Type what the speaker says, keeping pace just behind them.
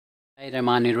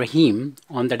Rahim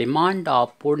on the demand of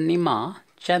पूर्णिमा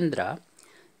चंद्र।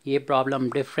 ये problem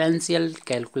differential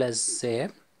calculus से है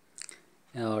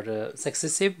और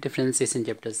सक्सेसिव डिफरेंशिएशन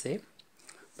चैप्टर से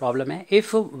प्रॉब्लम है।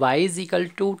 If y is equal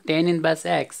to tan inverse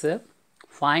x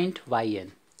find Y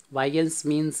N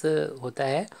means होता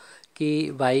है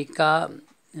कि y का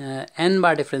n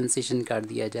बार डिफरेंशिएशन कर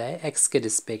दिया जाए x के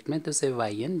रिस्पेक्ट में, तो उसे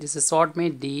वाई एन, जिसे शॉर्ट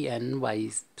में डी एन वाई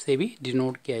से भी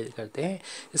डिनोट किया करते हैं।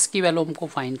 इसकी वैल्यू हमको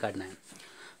फाइंड करना है।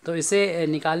 तो इसे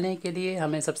निकालने के लिए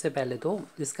हमें सबसे पहले तो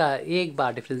इसका एक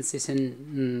बार डिफरेंशिएशन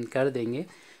कर देंगे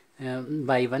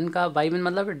y1 का। y1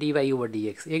 मतलब D Y over D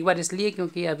x. एक बार इसलिए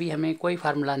क्योंकि अभी हमें कोई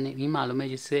फार्मूला नहीं मालूम है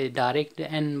जिससे डायरेक्ट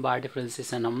n बार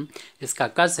डिफरेंशिएशन हम इसका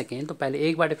कर सकें। तो पहले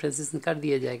एक बार डिफरेंशिएशन कर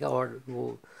दिया जाएगा और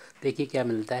वो देखिए क्या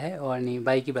मिलता है। और नहीं,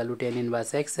 y की वैल्यू tan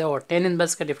इनवर्स x है और tan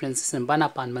इनवर्स का डिफरेंशिएशन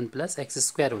 1/1 प्लस एक्स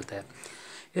स्क्वायर होता है।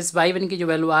 इस y1 की जो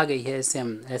वैल्यू आ गई है इसे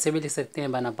हम ऐसे भी लिख सकते हैं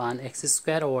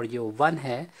 1/x², और जो 1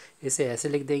 है इसे ऐसे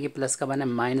लिख देंगे प्लस का 1 है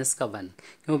माइनस का 1,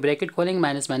 क्यों ब्रैकेट खोलेंगे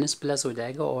माइनस माइनस प्लस हो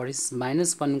जाएगा। और इस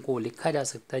 -1 को लिखा जा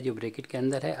सकता है जो ब्रैकेट के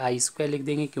अंदर है i² लिख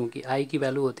देंगे, क्योंकि i की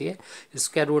वैल्यू होती है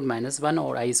 √-1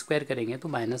 और i² करेंगे तो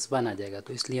 -1 आ जाएगा।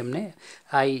 तो इसलिए हमने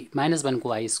 -1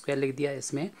 को i² लिख दिया।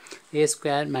 इसमें a²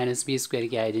 - b²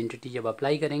 की आइडेंटिटी जब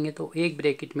अप्लाई करेंगे तो एक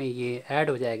ब्रैकेट में ये ऐड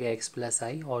हो जाएगा x +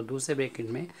 i और दूसरे ब्रैकेट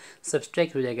में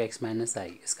सब्सट्रैक्ट हो जाएगा x - i।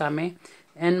 इसका हमें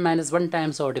n-1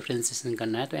 टाइम्स और डिफरेंशिएशन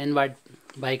करना है तो n बार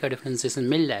y का डिफरेंशिएशन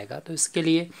मिल जाएगा। तो इसके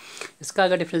लिए इसका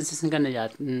अगर डिफरेंशिएशन करने जा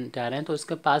रहे हैं तो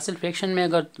इसका पार्शियल फ्रैक्शन में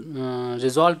अगर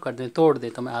रिजॉल्व कर दें, तोड़ दें,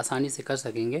 तो मैं आसानी से कर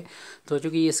सकेंगे। तो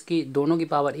चूँकि इसकी दोनों की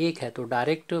पावर 1 है तो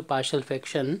डायरेक्ट पार्शियल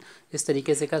फ्रैक्शन इस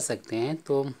तरीके से कर सकते हैं।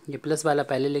 तो ये प्लस वाला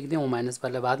पहले लिख दें और माइनस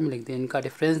वाला बाद में लिख दें। इनका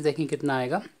डिफरेंस देखें कितना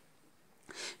आएगा।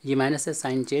 ये माइनस से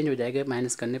साइन चेंज हो जाएगा,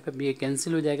 माइनस करने पर भी ये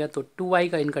कैंसिल हो जाएगा। तो 2y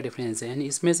का इनका डिफरेंस है, यानी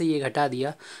इसमें से ये घटा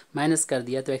दिया, माइनस कर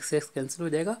दिया तो x कैंसिल हो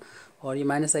जाएगा और ये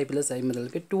 -i + i बदल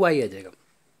के 2y आ जाएगा।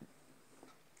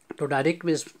 तो डायरेक्ट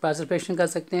पार्शियल फ्रैक्शन कर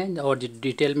सकते हैं और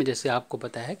डिटेल में जैसे आपको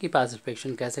पता है कि पार्शियल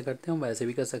फ्रैक्शन कैसे करते हैं वैसे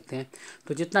भी कर सकते हैं।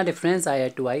 तो जितना डिफरेंस आया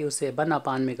है 2i उसे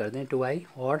 1/, में कर दें 2i,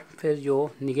 और फिर जो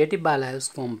निगेटिव वाला है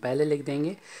उसको हम पहले लिख देंगे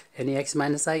यानी x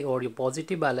 - i, और जो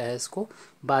पॉजिटिव वाला है इसको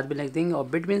बाद में लिख देंगे और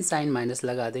बिटवीन साइन माइनस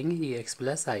लगा देंगे ये x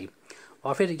 + i।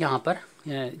 और फिर यहाँ पर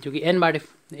जो कि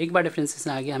एक बार डिफरेंशिएशन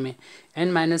आ गया, हमें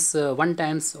n-1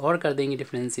 टाइम्स और कर देंगे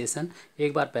डिफरेंशिएशन।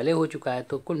 एक बार पहले हो चुका है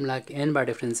तो कुल मिला के n बार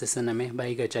डिफरेंशिएशन हमें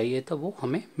y का चाहिए तो वो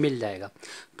हमें मिल जाएगा।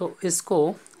 तो इसको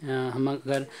हम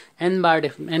अगर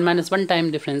n-1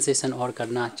 टाइम डिफरेंशिएशन और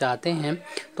करना चाहते हैं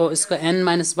तो इसका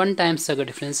n-1 टाइम्स अगर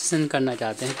डिफरेंशिएशन करना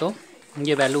चाहते हैं तो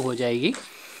ये वैल्यू हो जाएगी।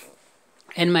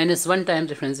 n-1 टाइम्स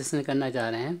डिफरेंशिएशन करना चाह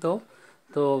रहे हैं तो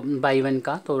y1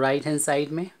 का, तो राइट हैंड साइड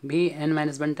में भी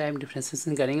n-1 टाइम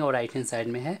डिफरेंशिएशन करेंगे और राइट हैंड साइड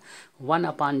में है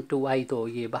 1/2i। तो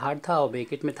ये बाहर था और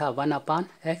ब्रैकेट में था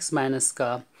 1/x माइनस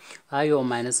का i और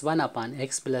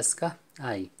 -1/x प्लस का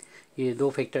i, ये दो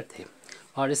फैक्टर थे।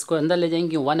 और इसको अंदर ले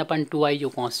जाएंगे 1/2i जो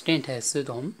कांस्टेंट है, इससे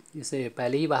तो हम इसे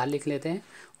पहले ही बाहर लिख लेते हैं।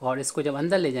 और इसको जब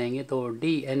अंदर ले जाएंगे तो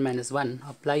dn-1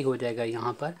 अप्लाई हो जाएगा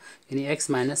यहाँ पर, यानी x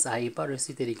 - i पर।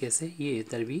 इसी तरीके से ये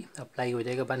इधर भी अप्लाई हो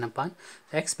जाएगा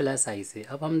 1/x + i से।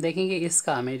 अब हम देखेंगे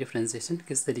इसका हमें डिफरेंशिएशन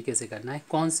किस तरीके से करना है,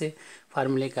 कौन से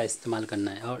फार्मूले का इस्तेमाल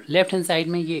करना है। और लेफ्ट हैंड साइड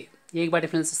में ये एक बार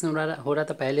डिफरेंशिएशन हो रहा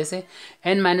था पहले से,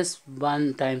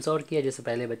 n-1 टाइम्स और किया जैसे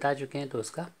पहले बता चुके हैं, तो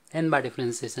उसका n बार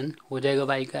डिफरेंशिएशन हो जाएगा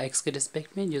y का x के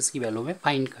रिस्पेक्ट में, जिसकी वैल्यू में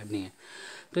फाइंड करनी है।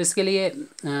 तो इसके लिए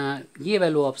ये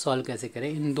वैल्यू आप सॉल्व कैसे करें,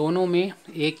 इन दोनों में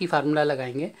एक ही फार्मूला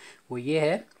लगाएंगे। वो ये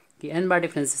है कि n बार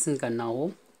डिफरेंशिएशन करना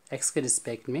हो x के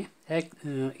रिस्पेक्ट में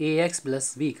ax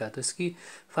 + b का, तो इसकी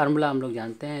फार्मूला हम लोग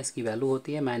जानते हैं। इसकी वैल्यू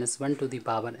होती है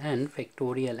 -1n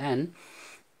फैक्टोरियल n,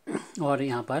 और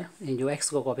यहाँ पर जो x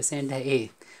का कोएफिशिएंट है a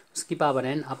उसकी पावर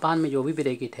n अपान में जो भी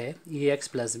ब्रैकेट है ax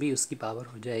 + b उसकी पावर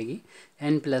हो जाएगी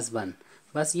n+1।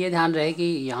 बस ये ध्यान रहे कि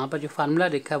यहाँ पर जो फार्मूला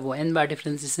लिखा है वो n बार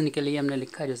डिफरेंशिएशन के लिए हमने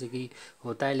लिखा है, जैसे कि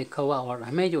होता है लिखा हुआ, और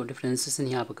हमें जो डिफरेंशिएशन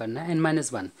यहाँ पर करना है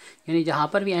n-1, यानी जहाँ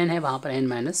पर भी n है वहाँ पर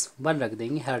n-1 रख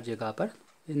देंगे हर जगह पर।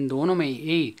 इन दोनों में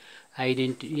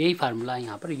यही फार्मूला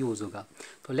यहाँ पर यूज़ होगा।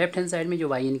 तो लेफ्ट हैंड साइड में जो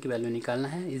y की वैल्यू निकालना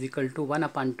है =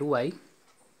 1/2i,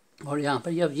 और यहाँ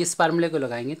पर जब इस फार्मूले को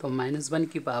लगाएंगे तो -1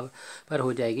 की पावर पर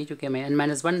हो जाएगी, क्योंकि हमें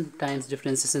n-1 टाइम्स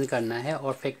डिफरेंशिएशन करना है।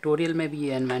 और फैक्टोरियल में भी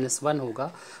ये n-1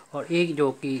 होगा, और एक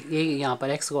जो कि एक यहाँ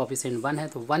पर x का कोएफिशिएंट 1 है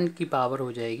तो 1 की पावर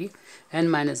हो जाएगी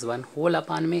n-1 होल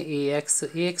अपान में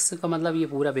ax का मतलब ये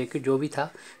पूरा ब्रैकेट जो भी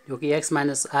था, जो कि x -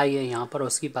 i है यहाँ पर,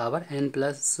 उसकी पावर n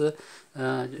प्लस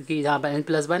कि यहाँ पर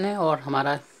n+1 है, और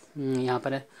हमारा यहाँ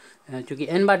पर चूँकि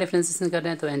n बार डिफरेंशिएशन कर रहे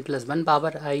हैं तो n+1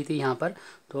 पावर आई थी यहाँ पर,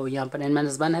 तो यहाँ पर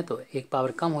n-1 है तो एक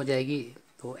पावर कम हो जाएगी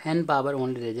तो n पावर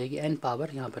ओनली रह जाएगी, n पावर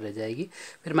यहाँ पर रह जाएगी।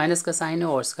 फिर माइनस का साइन है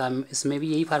और इसका इसमें भी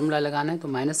यही फार्मूला लगाना है, तो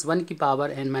 -1 की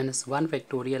पावर n-1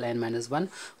 फैक्टोरियल n-1,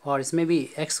 और इसमें भी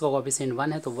x का कोएफिशिएंट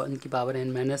 1 है तो 1 की पावर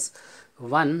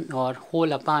n-1 और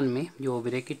होल अपान में जो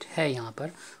ब्रैकेट है यहाँ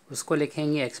पर उसको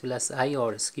लिखेंगे x प्लस आई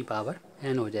और इसकी पावर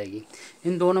n हो जाएगी।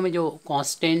 इन दोनों में जो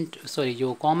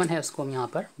जो कॉमन है उसको हम यहाँ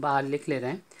पर बाहर लिख ले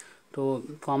रहे हैं। तो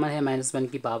कॉमन है -1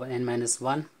 की पावर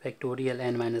n-1 फैक्टोरियल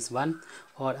n-1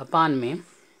 और अपान में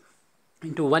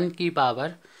इंटू 1 की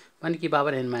पावर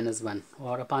n-1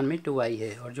 और अपान में 2i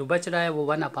है, और जो बच रहा है वो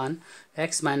 1 अपान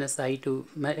x माइनस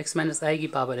आई की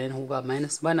पावर n होगा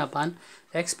 -1 अपान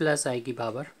x प्लस आई की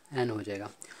पावर n हो जाएगा।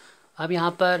 अब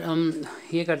यहाँ पर हम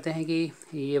ये करते हैं कि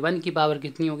ये 1 की पावर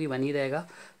कितनी होगी, 1 ही रहेगा,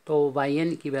 तो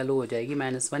yn की वैल्यू हो जाएगी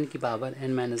 -1 की पावर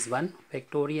n-1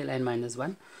 फैक्टोरियल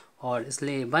n-1, और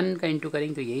इसलिए 1 का इंटू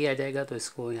करेंगे तो यही आ जाएगा। तो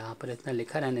इसको यहाँ पर इतना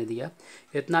लिखा रहने दिया,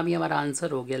 इतना भी हमारा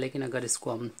आंसर हो गया। लेकिन अगर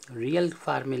इसको हम रियल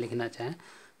फार्म में लिखना चाहें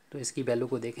तो इसकी वैल्यू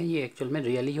को देखें, ये एक्चुअल में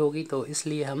रियल ही होगी, तो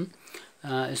इसलिए हम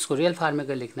इसको रियल फार्म में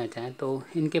अगर लिखना चाहें तो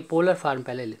इनके पोलर फार्म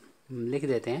पहले लिख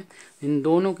देते हैं। इन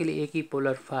दोनों के लिए एक ही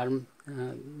पोलर फार्म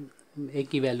एक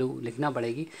की वैल्यू लिखना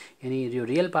पड़ेगी, यानी जो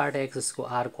रियल पार्ट है इसको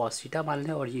r cos थीटा मान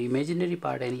लें, और ये इमेजिनरी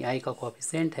पार्ट यानी i का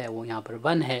कोएफिशिएंट है वो यहाँ पर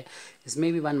 1 है,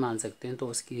 इसमें भी 1 मान सकते हैं, तो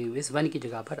उसकी इस 1 की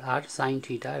जगह पर r sin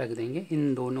थीटा रख देंगे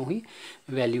इन दोनों ही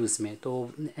वैल्यूज़ में। तो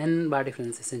n बार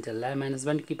डिफ्रेंसिएशन चल रहा है,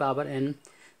 -1 की power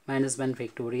n-1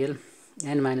 factorial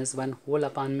n-1 whole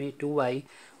upon में 2i,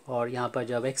 और यहाँ पर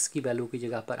जब x की वैल्यू की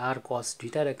जगह पर r cos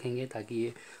थीटा रखेंगे ताकि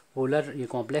ये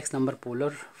कॉम्प्लेक्स नंबर पोलर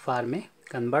फार्म में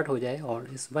कन्वर्ट हो जाए, और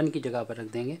इस 1 की जगह पर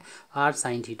रख देंगे r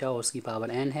sin थीटा और उसकी पावर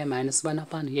n है -1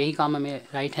 अपान, यही काम हमें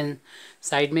राइट हैंड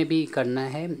साइड में भी करना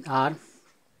है, r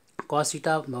cos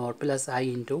थीटा और plus i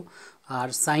into r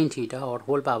sin theta और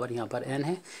होल पावर यहाँ पर n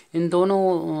है। इन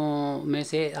दोनों में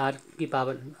से r की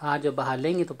पावर r जब बाहर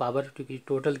लेंगे तो पावर क्योंकि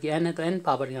टोटल की n है तो n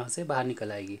पावर यहाँ से बाहर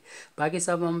निकल आएगी। बाकी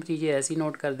सब हम चीज़ें ऐसी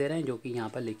नोट कर दे रहे हैं जो कि यहाँ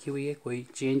पर लिखी हुई है, कोई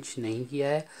चेंज नहीं किया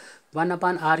है। 1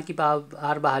 अपान r की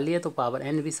पावर r बाहर लिए तो पावर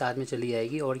n भी साथ में चली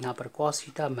आएगी, और यहाँ पर cos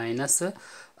theta minus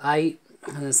i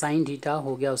sin theta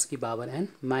हो गया उसकी पावर n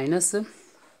माइनस,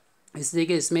 इस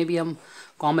तरीके इसमें भी हम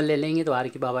कॉमन ले लेंगे तो r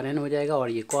की पावर n हो जाएगा, और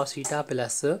ये cos theta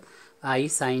plus i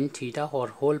sin theta और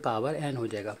होल पावर n हो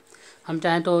जाएगा। हम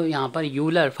चाहें तो यहाँ पर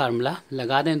यूलर फार्मूला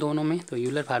लगा दें दोनों में, तो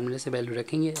यूलर फार्मूले से वैल्यू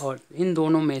रखेंगे और इन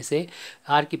दोनों में से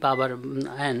r की पावर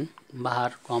n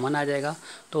बाहर कॉमन आ जाएगा।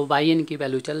 तो yn की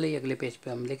वैल्यू चल रही है, अगले पेज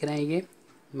पे हम लिख रहे हैं ये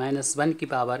 -1 की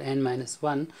power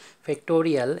n-1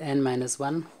 factorial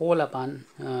n-1 whole upon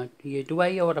ये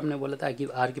 2i, और हमने बोला था कि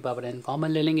r की पावर n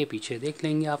कॉमन ले लेंगे, पीछे देख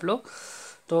लेंगे आप लोग,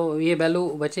 तो ये वैल्यू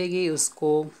बचेगी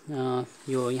उसको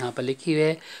जो यहाँ पर लिखी हुई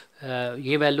है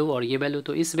ये वैल्यू और ये वैल्यू,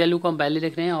 तो इस वैल्यू को हम पहले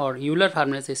लिख रहे हैं, और यूलर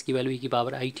फार्मूले से इसकी वैल्यू e की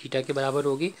पावर आई थीटा के बराबर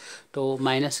होगी, तो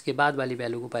माइनस के बाद वाली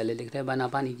वैल्यू को पहले लिख रहे हैं 1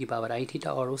 अपान e की पावर आई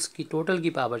थीटा, और उसकी टोटल की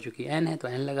पावर जो कि n है तो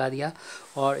n लगा दिया,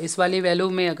 और इस वाली वैल्यू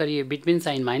में अगर ये बिटवीन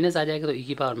साइन माइनस आ जाएगा तो e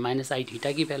की पावर माइनस आई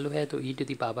थीटा की वैल्यू है, तो e to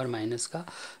the power minus का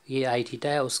ये आई थीटा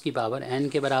है उसकी पावर n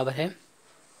के बराबर है।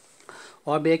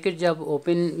 और ब्रैकेट जब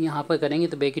ओपन यहाँ पर करेंगे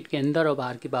तो ब्रैकेट के अंदर और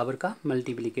बाहर की पावर का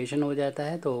मल्टीप्लिकेशन हो जाता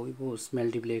है, तो वो उस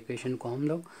मल्टीप्लिकेशन को हम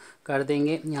लोग कर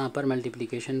देंगे। यहाँ पर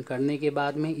मल्टीप्लिकेशन करने के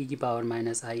बाद में e की power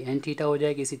minus I N theta हो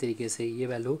जाएगी, इसी तरीके से ये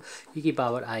वैल्यू e की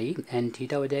पावर आई एन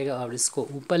थीटा हो जाएगा, और इसको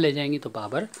ऊपर ले जाएंगे तो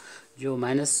पावर जो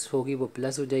माइनस होगी वो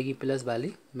प्लस हो जाएगी, प्लस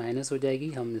वाली माइनस हो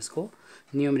जाएगी। हम इसको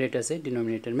न्यूमरेटर से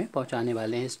डिनोमिनेटर में पहुँचाने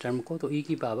वाले हैं इस टर्म को, तो e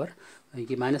की पावर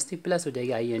की माइनस थी प्लस हो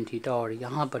जाएगी आई एन थीटा, और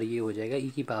यहाँ पर ये हो जाएगा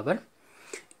e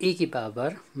की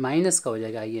पावर माइनस का हो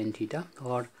जाएगा आई एन थीटा,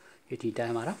 और ये थीटा है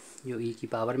हमारा जो e की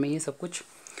पावर में ये सब कुछ।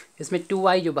 इसमें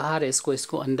 2i जो बाहर है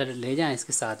इसको अंदर ले जाएं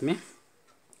इसके साथ में,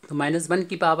 तो -1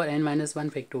 की पावर n-1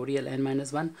 फैक्टोरियल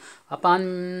n-1 अपान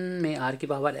में r की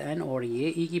पावर n, और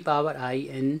ये e की पावर आई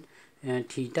एन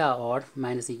थीटा और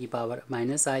माइनस e की पावर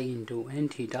माइनस आई इंटू एन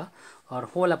थीटा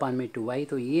और होल अपान में 2i।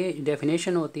 तो ये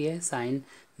डेफिनेशन होती है साइन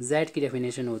z की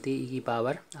डेफिनेशन होती है e की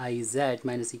power I Z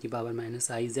minus e की power minus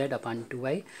I z upon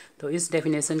 2i। तो इस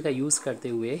डेफिनेशन का यूज़ करते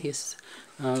हुए इस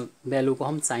वैल्यू को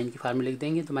हम साइन की फार्म में लिख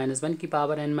देंगे, तो -1 की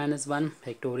पावर n-1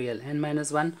 फैक्टोरियल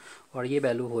n-1, और ये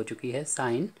वैल्यू हो चुकी है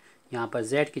साइन, यहाँ पर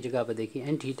z की जगह पर देखिए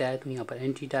n थीटा है तो यहाँ पर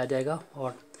n थीटा आ जाएगा,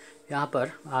 और यहाँ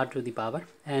पर r to the power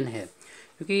n है,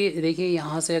 क्योंकि देखिए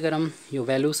यहाँ से अगर हम जो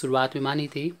वैल्यू शुरुआत में मानी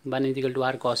थी 1 equal to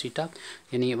r cos theta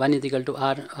यानी 1 equal to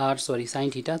r sine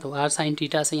theta, तो r साइन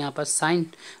थीटा से यहाँ पर साइन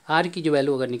r की जो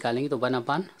वैल्यू अगर निकालेंगे तो 1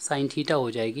 अपान साइन थीटा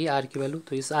हो जाएगी r की वैल्यू।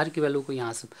 तो इस r की वैल्यू को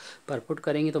यहाँ से पर पुट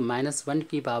करेंगे तो -1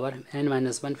 की power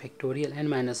n-1 factorial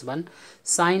n-1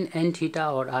 sign n theta,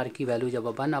 और r की वैल्यू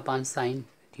जब 1 अपान साइन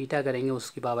थीटा करेंगे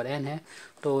उसकी पावर n है,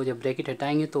 तो जब ब्रैकेट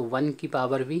हटाएंगे तो 1 की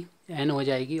पावर भी n हो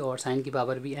जाएगी और साइन की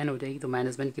पावर भी n हो जाएगी, तो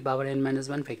 -1 की power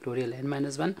n-1 factorial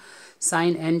n-1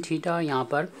 sign n theta, यहाँ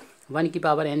पर 1 की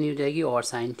पावर n हो जाएगी और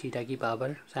साइन थीटा की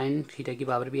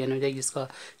पावर भी n हो जाएगी, जिसका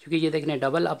क्योंकि ये देखने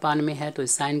डबल अपान में है तो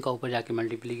इस साइन का ऊपर जाके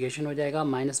मल्टीप्लिकेशन हो जाएगा।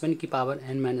 -1 की power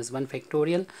n-1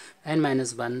 factorial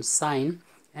n-1 sign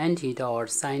n theta और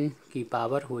साइन की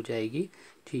पावर हो जाएगी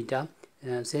थीटा,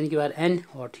 साइन की पावर n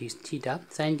और थीटा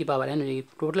साइन की पावर n हो जाएगी।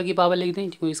 टोटल की पावर लिख दें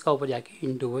क्योंकि इसका ऊपर जाके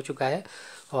इंटू हो चुका है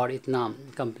और इतना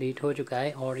कंप्लीट हो चुका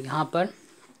है। और यहाँ पर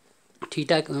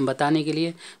थीटा बताने के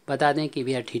लिए बता दें कि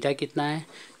भैया थीटा कितना है,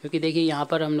 क्योंकि देखिए यहाँ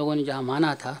पर हम लोगों ने जहाँ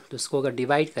माना था तो इसको अगर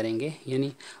डिवाइड करेंगे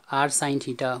यानी आर साइन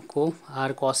थीटा को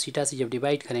आर कॉस थीटा से जब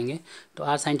डिवाइड करेंगे तो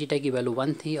आर साइन थीटा की वैल्यू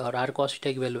 1 थी और आर कॉस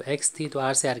थीटा की वैल्यू x थी, तो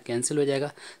आर से आर कैंसिल हो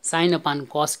जाएगा। साइन अपान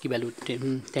कॉस की वैल्यू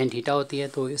टेन थीटा होती है,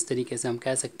 तो इस तरीके से हम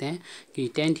कह सकते हैं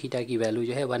कि टेन थीटा की वैल्यू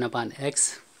जो है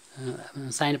 1/x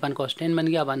साइन अपन कॉस 10 बन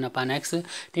गया, 1/x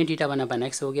टेन थीटा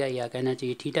 1/x हो गया, या कहना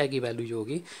चाहिए थीटा की वैल्यू जो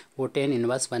होगी वो 10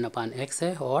 इनवर्स 1/x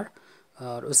है। और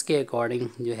उसके अकॉर्डिंग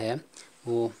जो है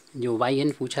वो जो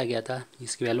yn पूछा गया था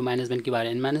इसकी वैल्यू -1 की power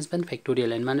n-1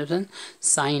 factorial n-1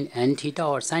 sign n theta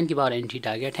और साइन की पावर n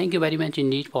थीटा आ गया। Thank you very much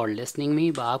Indeed for listening me.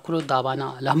 बाखुर दावाना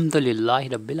अल्हम्दुलिल्लाहि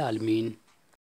रब्बिल आलमीन।